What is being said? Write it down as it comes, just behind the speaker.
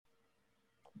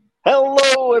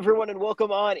Hello, everyone, and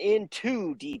welcome on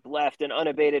into Deep Left and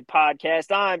Unabated Podcast.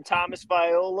 I'm Thomas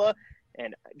Viola,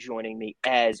 and joining me,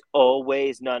 as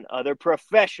always, none other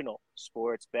professional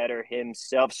sports bettor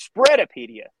himself,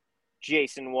 Spreadopedia,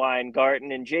 Jason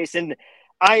Weingarten. And Jason,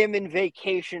 I am in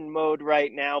vacation mode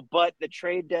right now, but the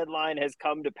trade deadline has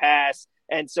come to pass.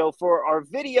 And so for our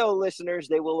video listeners,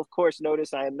 they will, of course,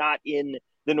 notice I am not in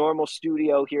the normal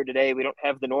studio here today. We don't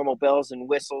have the normal bells and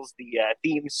whistles, the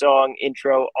theme song,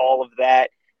 intro, all of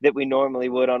that we normally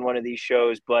would on one of these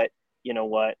shows. But you know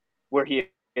what? We're here.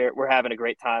 We're having a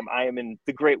great time. I am in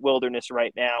the great wilderness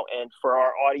right now. And for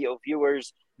our audio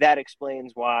viewers, that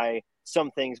explains why some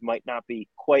things might not be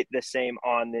quite the same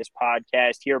on this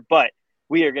podcast here. But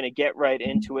we are going to get right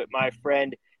into it, my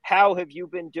friend. How have you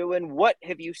been doing? What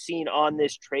have you seen on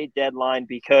this trade deadline?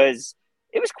 Because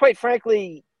it was quite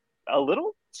frankly a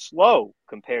little slow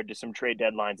compared to some trade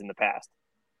deadlines in the past.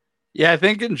 Yeah, I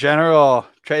think in general,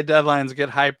 trade deadlines get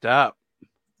hyped up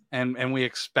and we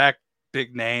expect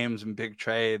big names and big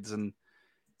trades, and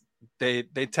they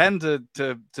tend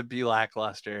to be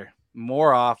lackluster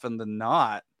more often than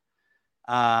not.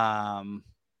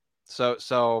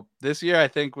 So this year I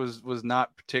think was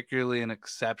not particularly an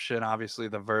exception. Obviously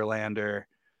the Verlander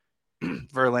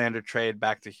trade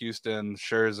back to Houston,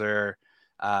 Scherzer,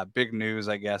 big news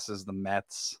I guess is the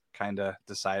Mets kind of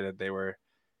decided they were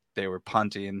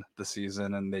punting the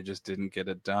season and they just didn't get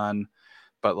it done.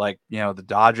 But the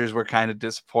Dodgers were kind of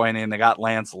disappointing. They got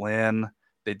Lance Lynn.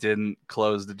 They didn't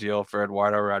close the deal for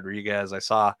Eduardo Rodriguez. I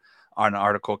saw an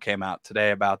article came out today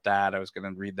about that. I was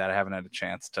going to read that. I haven't had a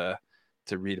chance to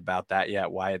read about that yet,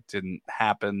 why it didn't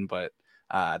happen. But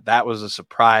that was a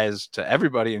surprise to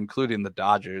everybody, including the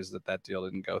Dodgers, that deal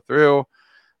didn't go through.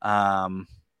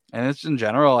 And it's in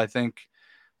general, I think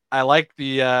I like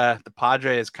the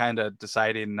Padres kind of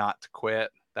deciding not to quit.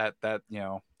 That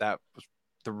was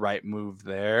the right move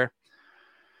there.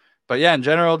 But yeah, in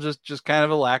general, just kind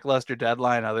of a lackluster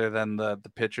deadline, other than the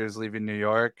pitchers leaving New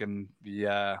York, and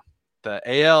the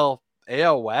AL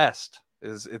West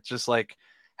it's just like,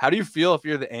 how do you feel if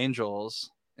you're the Angels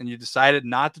and you decided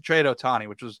not to trade Ohtani,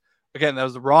 which was, again, that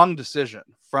was the wrong decision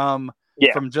from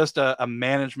just a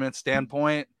management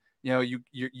standpoint. You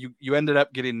ended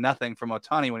up getting nothing from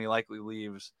Ohtani when he likely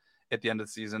leaves at the end of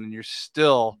the season, and you're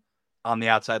still on the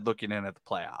outside looking in at the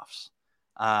playoffs.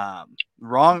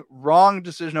 Wrong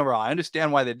decision overall. I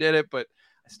understand why they did it, but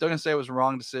I'm still gonna say it was a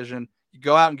wrong decision. You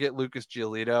go out and get Lucas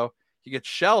Giolito. He gets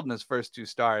shelled in his first two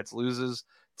starts, loses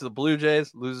to the Blue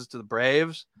Jays, loses to the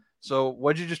Braves. So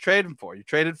what'd you just trade him for? You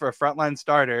traded for a frontline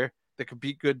starter that could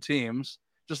beat good teams,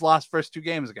 just lost first two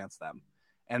games against them.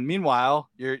 And meanwhile,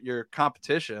 your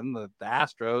competition, the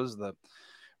Astros, the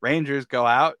Rangers, go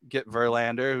out, get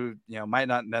Verlander, who might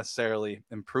not necessarily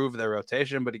improve their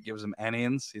rotation, but he gives them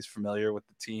innings. He's familiar with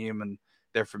the team, and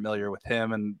they're familiar with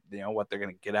him, and what they're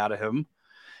going to get out of him.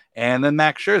 And then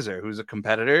Max Scherzer, who's a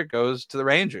competitor, goes to the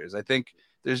Rangers. I think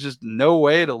there's just no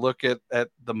way to look at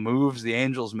the moves the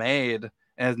Angels made,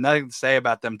 and has nothing to say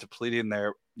about them depleting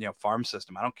their farm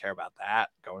system. I don't care about that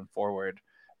going forward,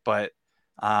 but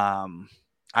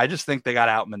I just think they got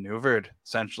outmaneuvered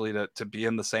essentially to be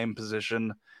in the same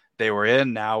position they were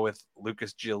in now with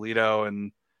Lucas Giolito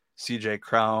and CJ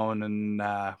Cron and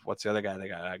what's the other guy they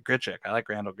got? Grichuk. I like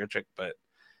Randall Grichuk, but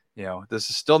this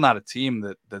is still not a team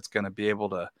that's going to be able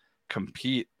to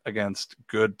compete against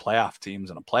good playoff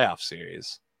teams in a playoff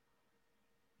series.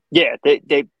 Yeah,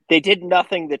 they did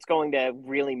nothing that's going to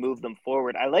really move them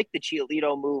forward. I like the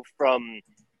Giolito move from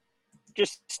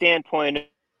just standpoint.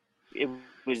 It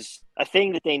was a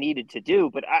thing that they needed to do,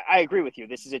 but I agree with you.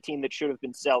 This is a team that should have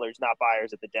been sellers, not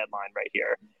buyers at the deadline right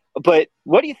here. But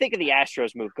what do you think of the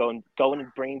Astros move, going and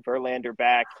bringing Verlander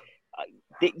back?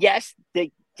 Yes,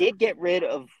 they did get rid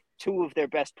of two of their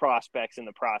best prospects in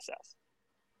the process.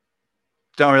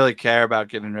 Don't really care about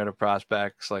getting rid of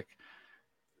prospects,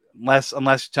 unless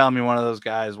you tell me one of those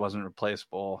guys wasn't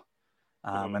replaceable.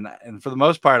 And for the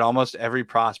most part, almost every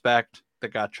prospect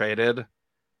that got traded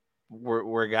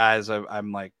were guys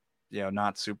I'm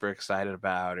not super excited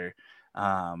about. Or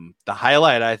the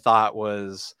highlight I thought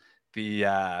was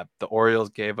the Orioles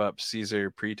gave up Cesar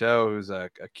Prieto, who's a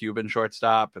Cuban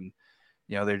shortstop, and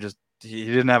he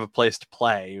didn't have a place to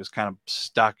play. He was kind of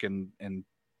stuck and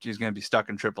he's going to be stuck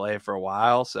in AAA for a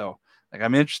while. So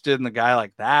I'm interested in a guy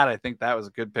like that. I think that was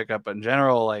a good pickup. But in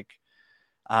general, I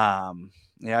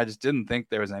just didn't think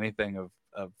there was anything of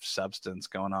substance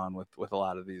going on with a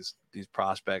lot of these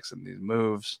prospects and these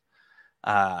moves.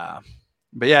 But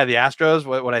yeah, the Astros,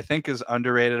 what I think is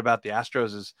underrated about the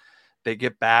Astros is they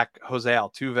get back Jose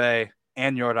Altuve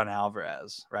and Yordan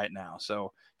Alvarez right now.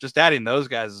 So just adding those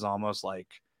guys is almost like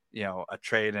a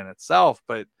trade in itself,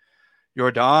 but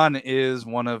Jordan is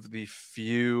one of the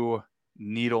few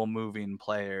needle moving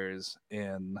players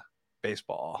in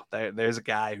baseball. There's a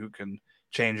guy who can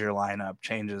change your lineup,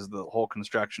 changes the whole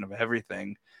construction of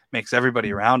everything, makes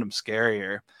everybody around him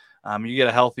scarier. You get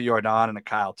a healthy Jordan and a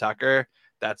Kyle Tucker,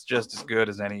 that's just as good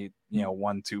as any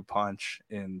 1-2 punch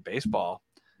in baseball.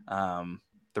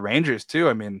 The Rangers too.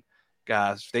 I mean,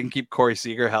 guys, if they can keep Corey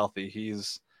Seager healthy,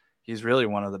 he's really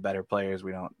one of the better players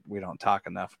we don't talk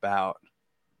enough about.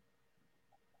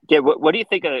 Yeah, what do you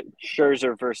think of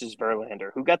Scherzer versus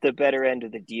Verlander? Who got the better end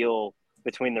of the deal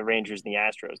between the Rangers and the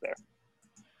Astros there?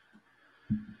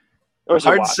 Or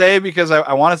hard to say, because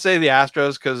I want to say the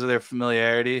Astros because of their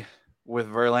familiarity with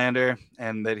Verlander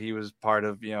and that he was part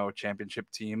of championship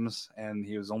teams, and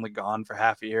he was only gone for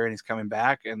half a year and he's coming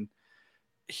back, and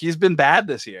he's been bad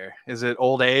this year. Is it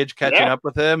old age catching up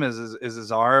with him? Is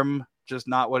his arm just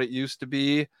not what it used to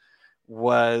be?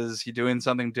 Was he doing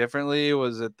something differently?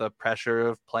 Was it the pressure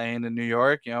of playing in New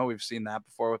York? We've seen that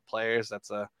before with players.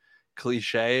 That's a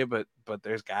cliche, but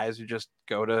there's guys who just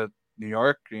go to New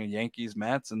York, Yankees,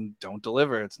 Mets, and don't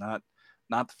deliver. It's not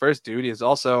the first dude. He's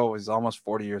almost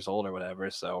 40 years old or whatever,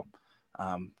 so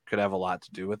could have a lot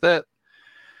to do with it.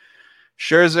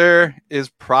 Scherzer is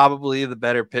probably the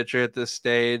better pitcher at this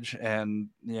stage, and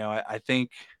I think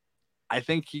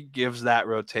he gives that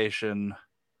rotation,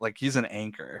 like, he's an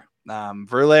anchor.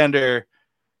 Verlander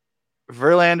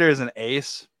is an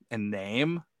ace in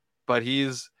name, but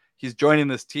he's joining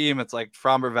this team. It's like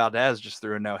Framber Valdez just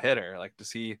threw a no-hitter. Like,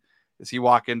 does he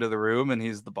walk into the room and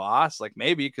he's the boss? Like,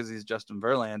 maybe, because he's Justin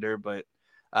Verlander, but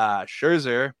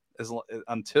Scherzer is,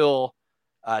 until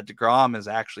DeGrom is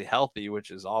actually healthy,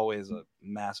 which is always a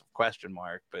massive question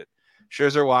mark, but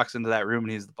Scherzer walks into that room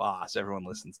and he's the boss. Everyone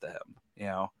listens to him,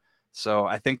 So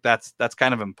I think that's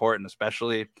kind of important,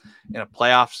 especially in a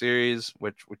playoff series,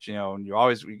 which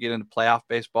you get into playoff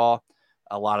baseball.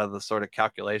 A lot of the sort of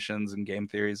calculations and game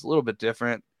theory is a little bit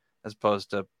different as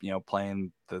opposed to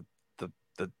playing the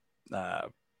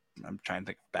I'm trying to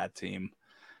think of a bad team,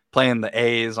 playing the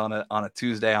A's on a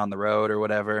Tuesday on the road or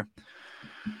whatever.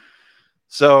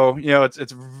 So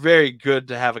it's very good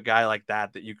to have a guy like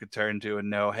that you could turn to and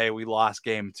know, hey, we lost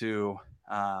game 2,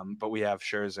 but we have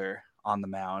Scherzer on the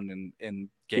mound in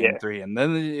game 3. And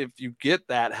then if you get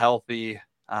that healthy,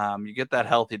 DeGrom, you get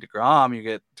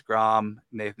DeGrom,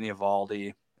 Nathan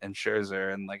Eovaldi, and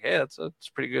Scherzer, and like, hey, it's a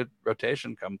pretty good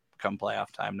rotation come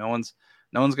playoff time. No one's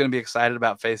going to be excited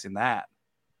about facing that.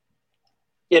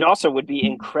 It also would be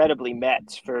incredibly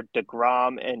Mets for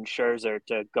DeGrom and Scherzer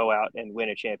to go out and win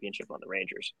a championship on the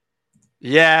Rangers.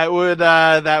 Yeah, it would.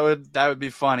 That would be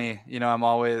funny. I'm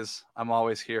always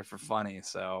here for funny.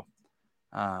 So,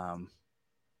 I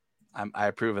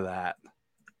approve of that.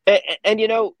 And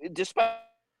despite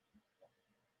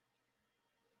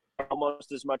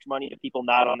almost as much money to people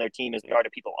not on their team as they are to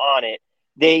people on it,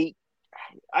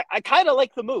 I kind of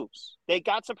like the moves. They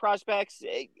got some prospects.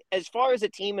 As far as a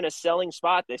team in a selling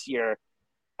spot this year,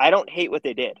 I don't hate what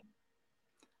they did.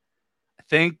 I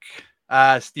think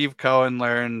Steve Cohen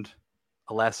learned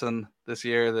a lesson this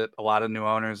year that a lot of new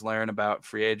owners learn about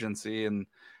free agency and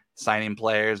signing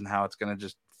players and how it's going to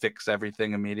just fix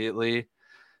everything immediately.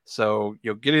 So,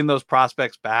 getting those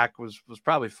prospects back was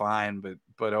probably fine,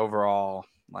 but overall,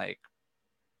 like,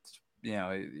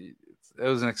 it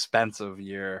was an expensive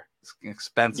year. It's an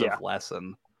expensive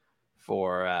lesson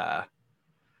for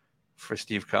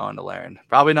Steve Cohen to learn.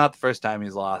 Probably not the first time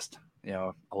he's lost,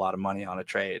 a lot of money on a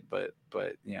trade, but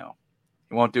he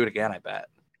won't do it again, I bet.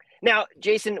 Now,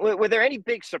 Jason, were there any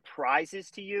big surprises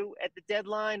to you at the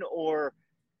deadline, or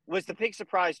was the big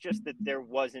surprise just that there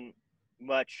wasn't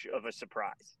much of a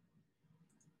surprise?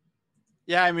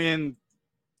 Yeah, I mean,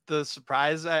 the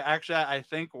surprise, I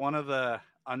think one of the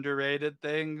underrated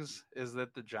things is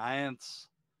that the Giants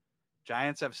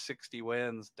have 60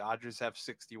 wins, Dodgers have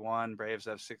 61, Braves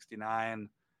have 69.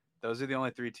 Those are the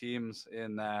only 3 teams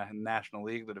in the National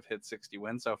League that have hit 60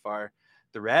 wins so far.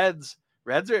 The Reds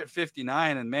are at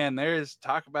 59, and man, there's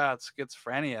talk about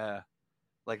schizophrenia.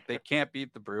 Like, they can't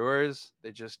beat the Brewers.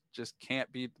 They just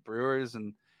can't beat the Brewers,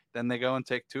 and then they go and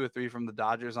take 2 or 3 from the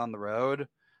Dodgers on the road,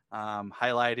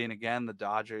 highlighting again the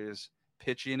Dodgers'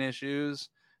 pitching issues.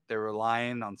 They're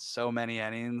relying on so many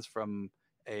innings from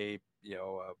a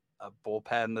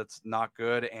bullpen that's not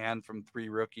good and from 3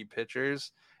 rookie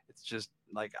pitchers. It's just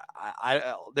like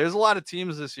there's a lot of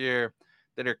teams this year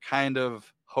that are kind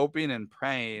of hoping and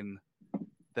praying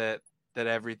that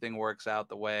everything works out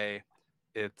the way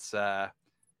it's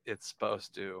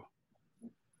supposed to.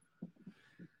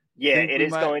 Yeah, it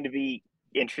is going to be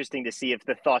interesting to see if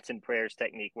the thoughts and prayers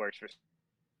technique works for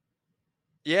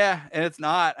Yeah, and it's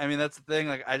not. I mean, that's the thing.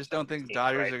 Like, I just don't think Teams,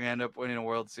 Dodgers right? are gonna end up winning a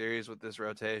World Series with this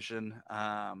rotation.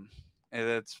 And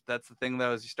that's the thing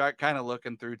though, is you start kind of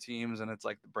looking through teams, and it's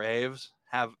like the Braves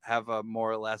have a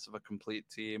more or less of a complete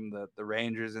team. The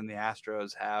Rangers and the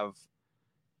Astros have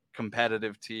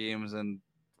competitive teams, and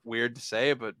weird to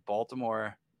say, but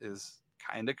Baltimore is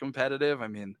kind of competitive. I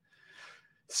mean,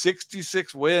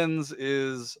 66 wins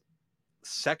is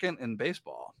second in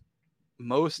baseball,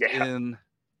 most Yeah. in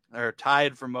or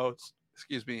tied for most,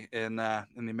 excuse me, in the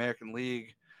American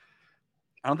League.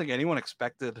 I don't think anyone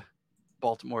expected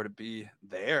Baltimore to be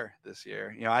there this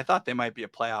year. You know, I thought they might be a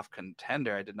playoff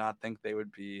contender. I did not think they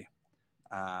would be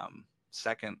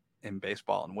second in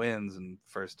baseball in wins and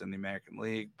first in the American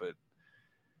League. But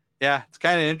yeah, it's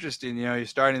kind of interesting. You know, you're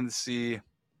starting to see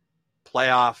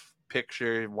playoff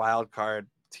picture, wild card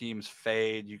teams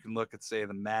fade. You can look at, say,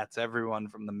 the Mets, everyone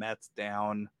from the Mets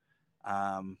down,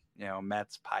 you know,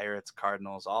 Mets, Pirates,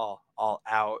 Cardinals, all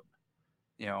out,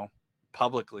 you know,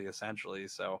 publicly essentially.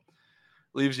 So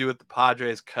leaves you with the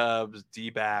Padres, Cubs,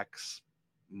 D-backs,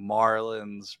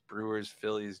 Marlins, Brewers,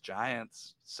 Phillies,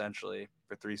 Giants, essentially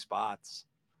for 3 spots.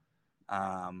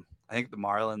 I think the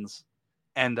Marlins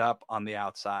end up on the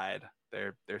outside.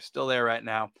 They're still there right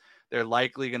now. They're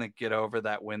likely going to get over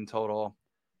that win total,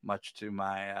 much to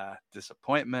my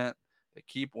disappointment. They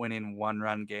keep winning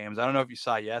 1-run games. I don't know if you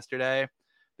saw yesterday.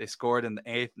 They scored in the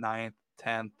 8th, 9th,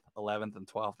 10th, 11th, and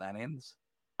 12th innings.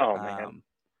 Oh man. Um,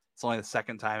 it's only the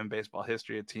second time in baseball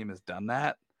history a team has done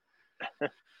that.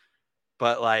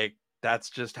 But like, that's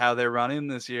just how they're running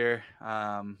this year.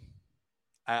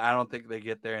 I don't think they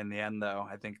get there in the end, though.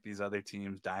 I think these other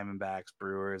teams, Diamondbacks,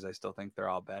 Brewers, I still think they're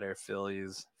all better.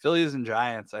 Phillies and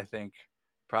Giants, I think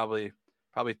probably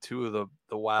two of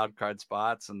the wild card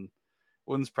spots, and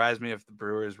wouldn't surprise me if the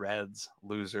Brewers Reds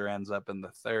loser ends up in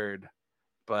the third.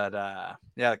 But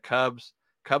yeah, the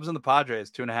Cubs and the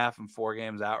Padres, 2.5 and 4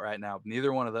 games out right now.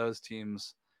 Neither one of those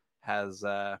teams has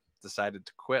decided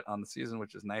to quit on the season,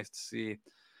 which is nice to see.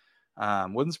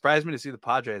 Wouldn't surprise me to see the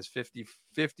Padres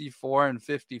 54 and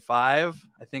 55.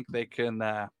 I think they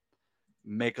can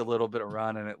make a little bit of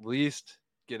run and at least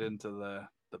get into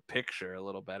the picture a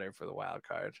little better for the wild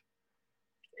card.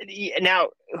 Now,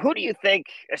 who do you think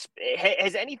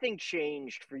has anything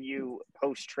changed for you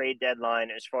post trade deadline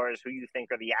as far as who you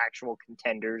think are the actual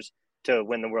contenders to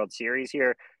win the World Series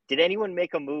here? Did anyone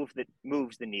make a move that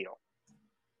moves the needle?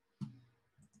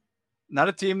 Not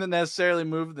a team that necessarily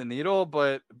moved the needle,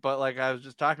 but like I was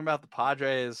just talking about the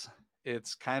Padres,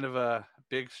 it's kind of a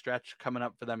big stretch coming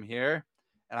up for them here.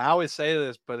 And I always say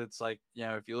this, but it's like, you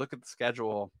know, if you look at the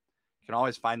schedule, you can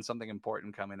always find something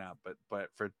important coming up. But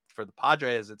for the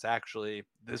Padres, it's actually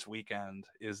this weekend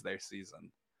is their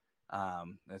season.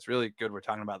 It's really good we're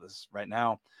talking about this right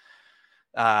now.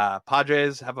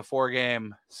 Padres have a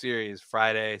 4-game series: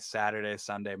 Friday, Saturday,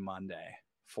 Sunday, Monday.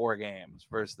 4 games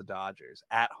versus the Dodgers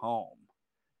at home.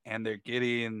 And they're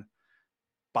getting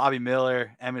Bobby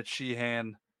Miller, Emmett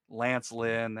Sheehan, Lance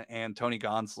Lynn, and Tony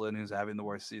Gonsolin, who's having the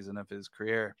worst season of his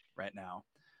career right now.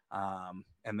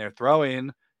 And they're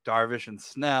throwing Darvish and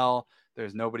Snell.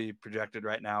 There's nobody projected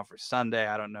right now for Sunday.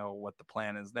 I don't know what the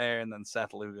plan is there. And then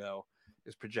Seth Lugo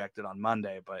is projected on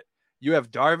Monday. But you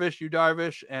have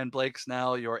Darvish, and Blake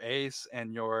Snell, your ace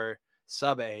and your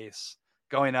sub-ace,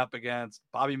 going up against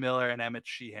Bobby Miller and Emmett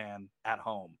Sheehan at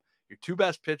home. Your 2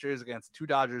 best pitchers against 2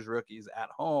 Dodgers rookies at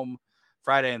home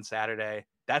Friday and Saturday.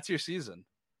 That's your season.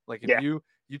 Like, if Yeah.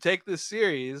 you take this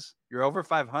series, you're over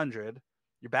 500,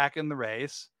 you're back in the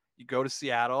race, you go to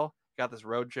Seattle, got this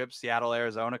road trip, Seattle,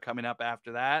 Arizona coming up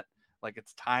after that. Like,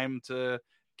 it's time to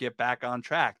get back on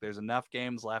track. There's enough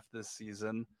games left this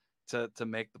season to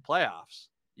make the playoffs.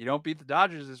 You don't beat the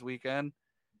Dodgers this weekend,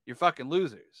 you're fucking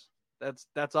losers.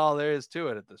 That's all there is to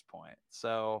it at this point.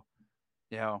 So,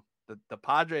 you know, the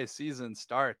Padres season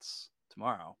starts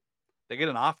tomorrow. They get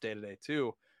an off day today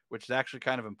too, which is actually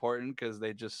kind of important because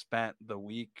they just spent the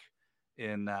week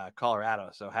in Colorado.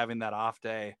 So having that off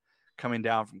day, coming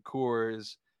down from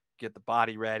Coors, get the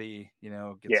body ready, you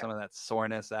know, get Yeah. some of that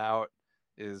soreness out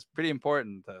is pretty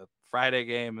important. The Friday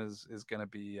game is going to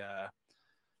be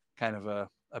kind of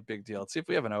a big deal. Let's see if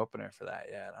we have an opener for that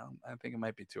yet. I think it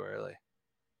might be too early.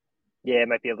 Yeah, it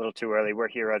might be a little too early. We're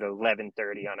here at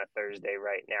 11:30 on a Thursday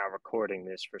right now, recording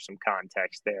this for some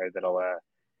context there that'll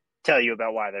tell you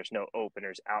about why there's no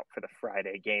openers out for the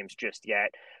Friday games just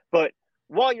yet. But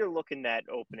while you're looking that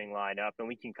opening lineup, and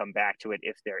we can come back to it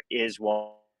if there is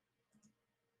one,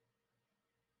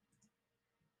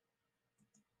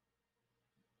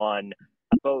 on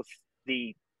both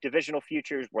the divisional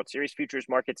futures, World Series futures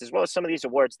markets, as well as some of these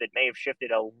awards that may have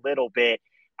shifted a little bit.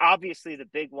 Obviously, the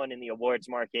big one in the awards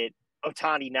market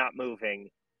Ohtani not moving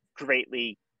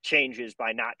greatly changes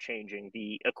by not changing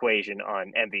the equation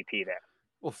on MVP there.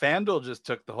 Well, FanDuel just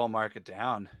took the whole market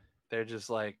down. They're just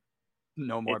like,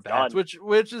 no more It's bats, done.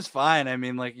 which is fine. I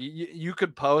mean, like you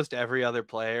could post every other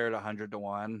player at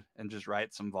 100-1 and just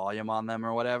write some volume on them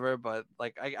or whatever. But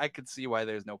like, I could see why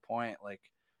there's no point. Like,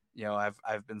 you know,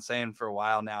 I've been saying for a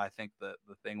while now, I think that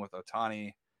the thing with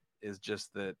Ohtani is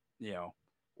just that, you know,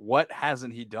 what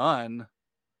hasn't he done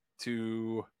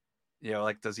to, you know,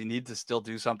 like, does he need to still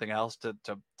do something else to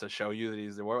show you that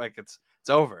he's the world? Like, it's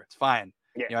over. It's fine.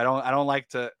 Yeah. You know, I don't like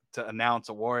to announce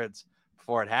awards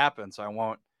before it happens. So I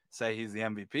won't say he's the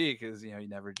MVP because, you know, you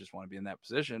never just want to be in that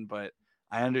position. But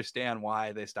I understand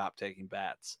why they stopped taking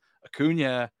bets.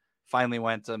 Acuna finally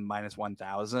went to minus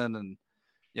 1,000, and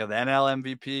you know, the NL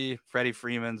MVP, Freddie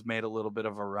Freeman's made a little bit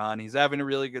of a run. He's having a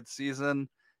really good season.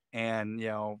 And, you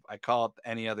know, I call it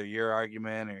any other year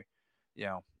argument, or, you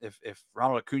know, if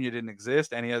Ronald Acuna didn't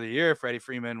exist any other year, Freddie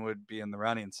Freeman would be in the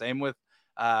running. Same with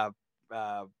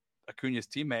Acuna's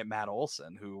teammate, Matt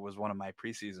Olson, who was one of my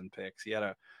preseason picks. He had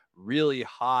a really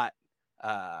hot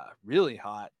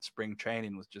spring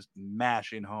training, was just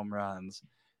mashing home runs.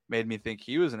 Made me think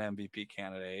he was an MVP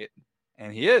candidate.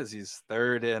 And he is. He's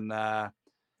third in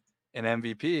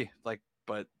MVP, like,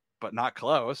 but not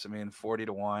close. I mean,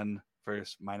 40-1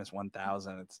 versus minus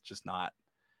 1,000. It's just not,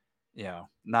 you know,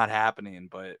 not happening.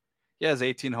 But he has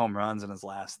 18 home runs in his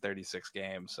last 36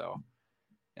 games. So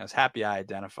I was happy I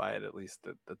identified at least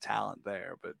the talent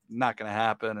there, but not going to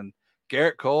happen. And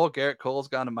Garrett Cole's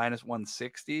gone to minus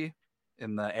 160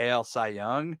 in the AL Cy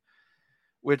Young,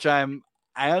 which I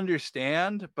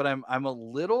understand, but I'm a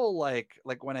little like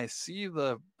when I see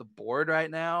the board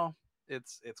right now,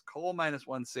 it's Cole minus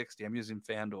 160. I'm using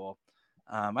FanDuel.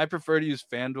 I prefer to use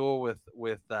FanDuel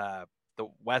with the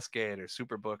Westgate or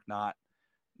Superbook not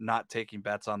taking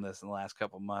bets on this in the last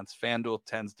couple months. FanDuel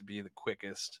tends to be the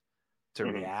quickest to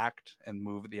react and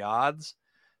move the odds,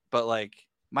 but like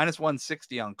minus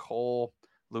 160 on Cole,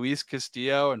 Luis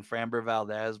Castillo and Framber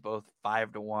Valdez both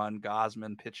 5-1.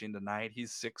 Gosman pitching tonight,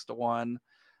 he's 6-1.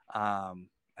 I'm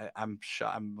a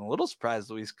little surprised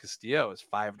Luis Castillo is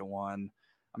 5-1.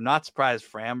 I'm not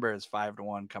surprised Framber is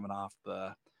 5-1 coming off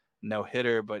the no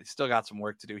hitter, but he still got some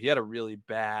work to do. He had a really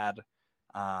bad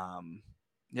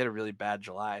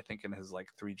July. I think in his like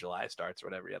 3 July starts or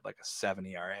whatever, he had like a 7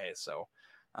 ERA. So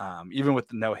even with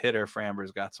the no hitter,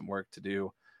 Framber's got some work to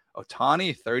do.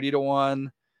 Ohtani 30-1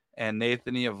 and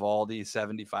Nathan Eovaldi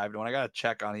 75-1. I got to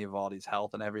check on Eovaldi's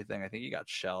health and everything. I think he got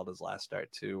shelled his last start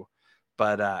too,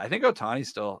 but I think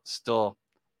Ohtani's still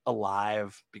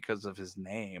alive because of his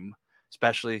name.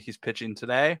 Especially he's pitching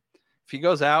today. If he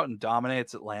goes out and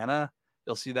dominates Atlanta,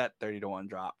 you'll see that 30-1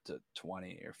 drop to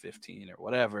 20 or 15 or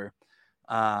whatever.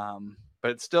 But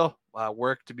it's still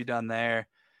work to be done there.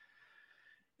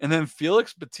 And then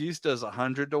Felix Bautista is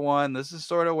 100-1. This is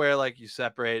sort of where like you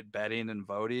separate betting and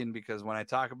voting, because when I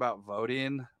talk about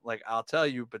voting, like I'll tell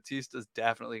you, Bautista is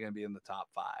definitely going to be in the top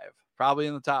 5, probably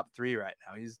in the top 3 right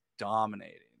now. He's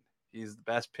dominating. He's the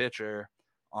best pitcher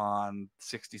on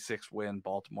 66-win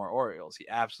Baltimore Orioles. He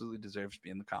absolutely deserves to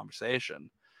be in the conversation.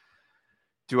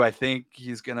 Do I think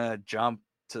he's going to jump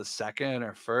to second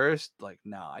or first? Like,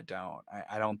 no, I don't.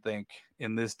 I don't think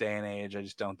in this day and age, I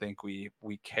just don't think we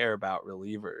care about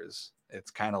relievers.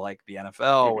 It's kind of like the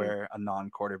NFL where a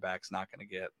non-quarterback's not going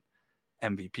to get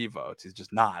MVP votes. He's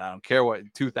just not. I don't care what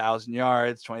 2,000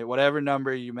 yards, 20, whatever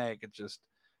number you make, it just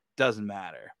doesn't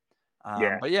matter.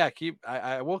 But yeah,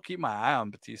 I will keep my eye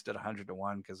on Bautista at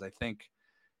 100-1, because I think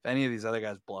if any of these other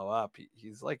guys blow up,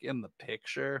 he's like in the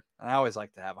picture. And I always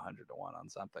like to have 100-1 on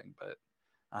something, but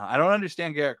I don't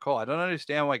understand Garrett Cole. I don't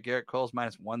understand why Garrett Cole's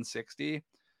minus 160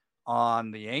 on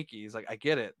the Yankees. Like, I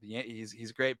get it. He's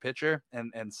a great pitcher,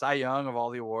 and Cy Young of all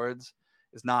the awards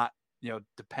is not, you know,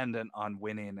 dependent on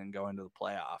winning and going to the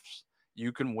playoffs.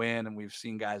 You can win, and we've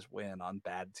seen guys win on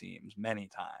bad teams many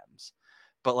times.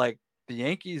 But like, the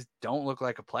Yankees don't look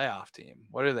like a playoff team.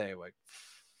 What are they, like?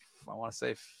 I want to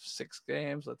say 6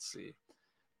 games. Let's see.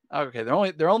 Okay, they're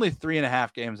only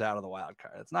 3.5 games out of the wild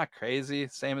card. It's not crazy.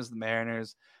 Same as the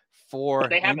Mariners. But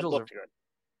they haven't looked good.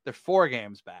 They're 4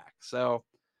 games back. So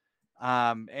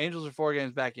Angels are 4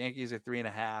 games back. Yankees are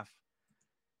 3.5.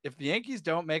 If the Yankees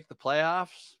don't make the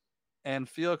playoffs and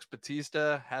Felix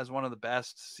Bautista has one of the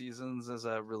best seasons as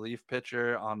a relief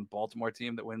pitcher on Baltimore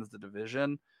team that wins the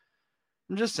division,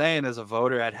 I'm just saying, as a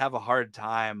voter, I'd have a hard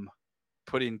time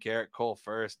putting Garrett Cole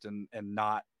first and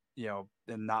not, you know,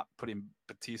 and not putting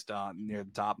Bautista on near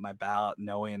the top of my ballot,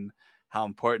 knowing how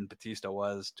important Bautista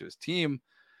was to his team.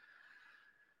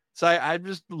 So I'm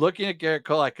just looking at Garrett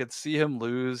Cole. I could see him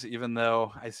lose, even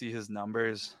though I see his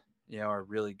numbers, are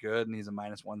really good, and he's a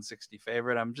minus 160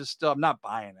 favorite. I'm not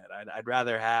buying it. I'd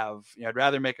rather have, I'd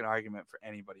rather make an argument for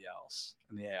anybody else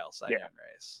in the AL Cy Young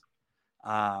race.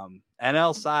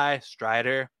 NL Cy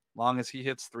Strider, long as he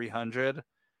hits 300,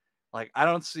 like I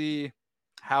don't see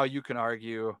how you can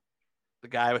argue the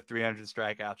guy with 300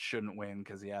 strikeouts shouldn't win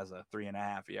because he has a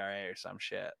 3.5 ERA or some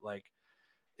shit. Like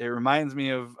it reminds me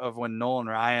of when Nolan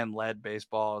Ryan led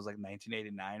baseball. It was like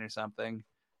 1989 or something.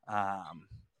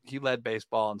 He led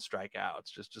baseball in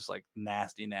strikeouts, just like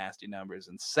nasty numbers,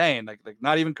 insane, like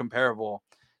not even comparable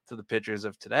to the pitchers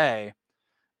of today.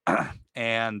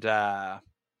 And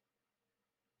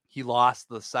he lost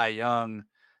the Cy Young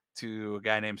to a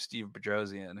guy named Steve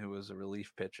Bedrosian, who was a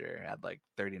relief pitcher, had like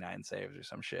 39 saves or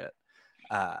some shit.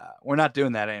 We're not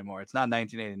doing that anymore. It's not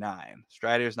 1989.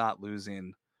 Strider's not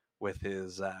losing with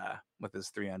his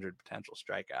 300 potential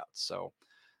strikeouts. So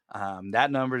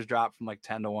that number's dropped from like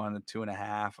 10-1 to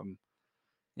 2.5.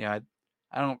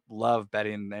 I don't love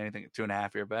betting anything at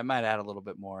 2.5 here, but I might add a little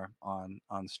bit more on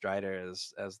Strider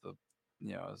as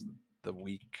the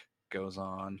week goes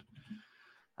on.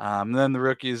 Then the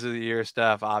rookies of the year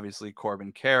stuff, obviously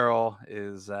Corbin Carroll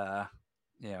is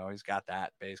he's got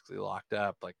that basically locked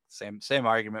up. Like same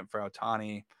argument for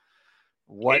Ohtani.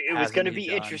 It was going to be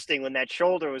interesting when that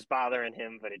shoulder was bothering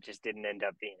him, but it just didn't end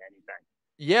up being anything.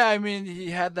 Yeah, I mean, he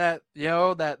had that,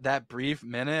 that brief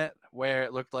minute where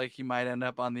it looked like he might end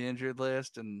up on the injured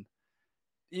list. And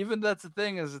even that's the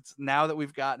thing is, it's now that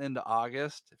we've gotten into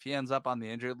August, if he ends up on the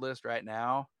injured list right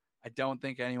now, I don't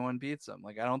think anyone beats him.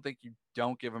 Like, I don't think you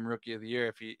don't give him rookie of the year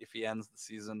if he ends the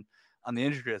season on the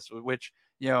injured list, which,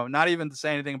 not even to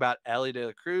say anything about Elly De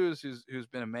La Cruz, who's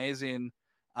been amazing.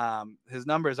 His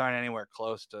numbers aren't anywhere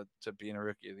close to being a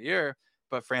rookie of the year,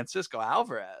 but Francisco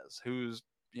Alvarez, who's,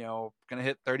 going to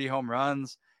hit 30 home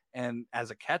runs. And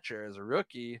as a catcher, as a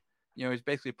rookie, he's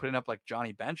basically putting up like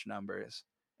Johnny Bench numbers,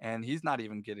 and he's not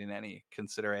even getting any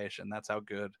consideration. That's how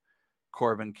good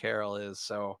Corbin Carroll is.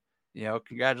 So,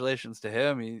 congratulations to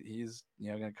him. He's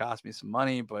going to cost me some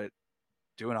money, but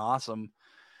doing awesome.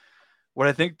 What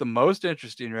I think the most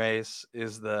interesting race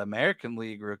is the American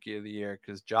League Rookie of the Year,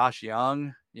 because Josh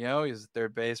Young, he's a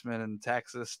third baseman in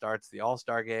Texas, starts the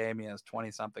All-Star game. He has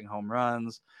 20-something home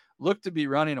runs. Looked to be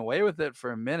running away with it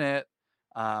for a minute.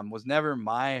 Was never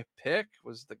my pick.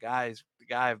 Was the guy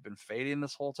I've been fading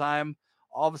this whole time.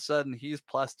 All of a sudden, he's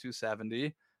plus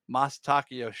 270. Masataka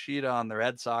Yoshida on the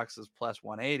Red Sox is plus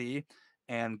 180.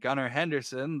 And Gunnar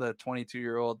Henderson, the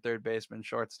 22-year-old third baseman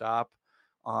shortstop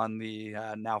on the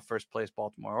now first place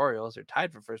Baltimore Orioles, or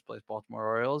tied for first place Baltimore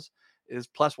Orioles, is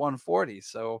plus 140.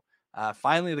 So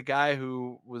finally, the guy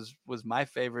who was my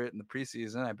favorite in the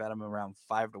preseason, I bet him around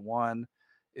 5-1,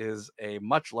 is a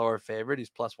much lower favorite. He's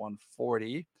plus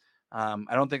 140. I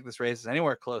don't think this race is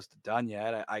anywhere close to done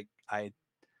yet.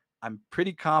 I'm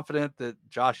pretty confident that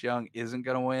Josh Young isn't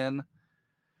going to win.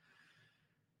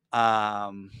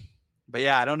 But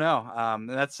yeah, I don't know.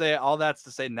 All that's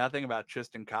to say nothing about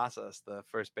Tristan Casas, the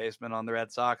first baseman on the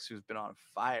Red Sox, who's been on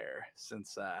fire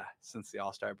since the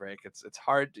All-Star break. It's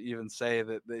hard to even say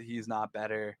that he's not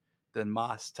better than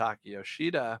Masataka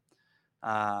Yoshida.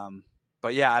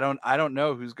 But yeah, I don't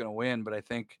know who's going to win, but I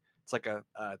think it's like a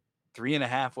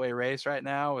 3.5 way race right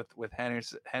now with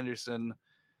Henderson,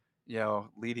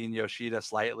 leading Yoshida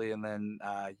slightly, and then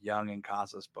Young and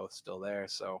Casas both still there.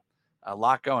 So a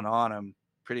lot going on. I'm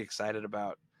pretty excited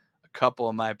about a couple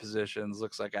of my positions.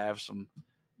 Looks like I have some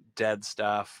dead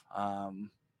stuff.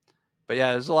 But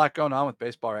yeah, there's a lot going on with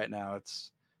baseball right now.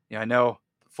 It's, I know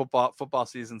football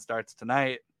season starts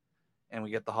tonight and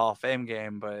we get the Hall of Fame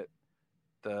game, but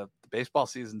the baseball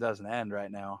season doesn't end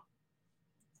right now.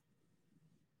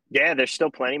 Yeah, there's still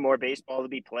plenty more baseball to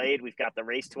be played. We've got the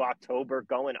race to October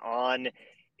going on.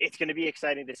 It's going to be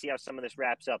exciting to see how some of this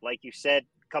wraps up. Like you said,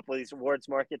 a couple of these awards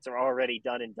markets are already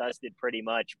done and dusted pretty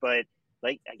much. But,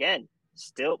 again,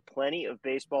 still plenty of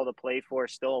baseball to play for.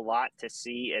 Still a lot to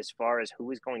see as far as who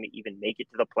is going to even make it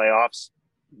to the playoffs.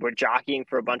 We're jockeying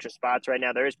for a bunch of spots right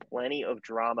now. There is plenty of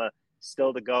drama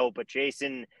still to go. But,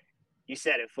 Jason, you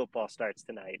said it, football starts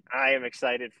tonight. I am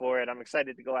excited for it. I'm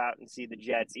excited to go out and see the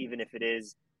Jets, even if it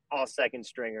is all second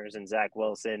stringers and Zach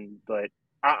Wilson. But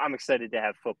I'm excited to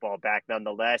have football back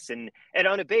nonetheless. And at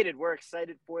Unabated, we're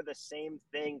excited for the same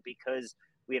thing because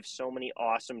we have so many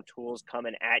awesome tools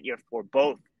coming at you for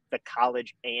both the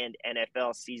college and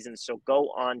NFL season. So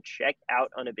go on, check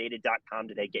out unabated.com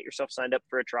today. Get yourself signed up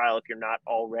for a trial if you're not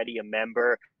already a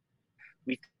member.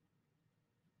 We've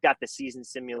got the season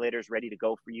simulators ready to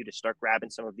go for you to start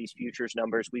grabbing some of these futures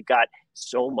numbers. We've got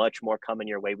so much more coming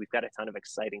your way. We've got a ton of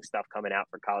exciting stuff coming out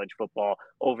for college football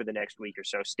over the next week or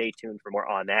so. Stay tuned for more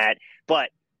on that. But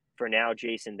for now,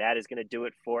 Jason, that is going to do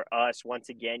it for us. Once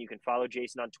again, you can follow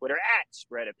Jason on Twitter at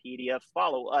Spreadopedia.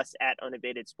 Follow us at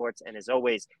Unabated Sports. And as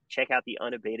always, check out the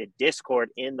Unabated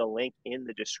Discord in the link in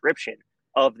the description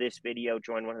of this video.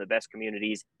 Join one of the best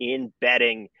communities in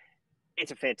betting.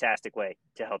 It's a fantastic way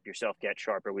to help yourself get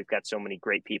sharper. We've got so many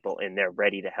great people in there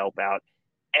ready to help out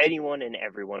anyone and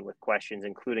everyone with questions,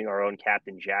 including our own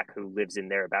Captain Jack, who lives in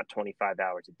there about 25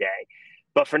 hours a day.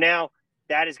 But for now,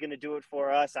 that is going to do it for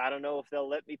us. I don't know if they'll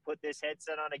let me put this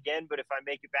headset on again, but if I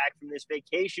make it back from this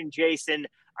vacation, Jason,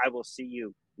 I will see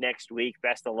you next week.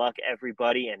 Best of luck,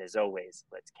 everybody. And as always,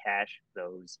 let's cash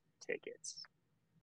those tickets.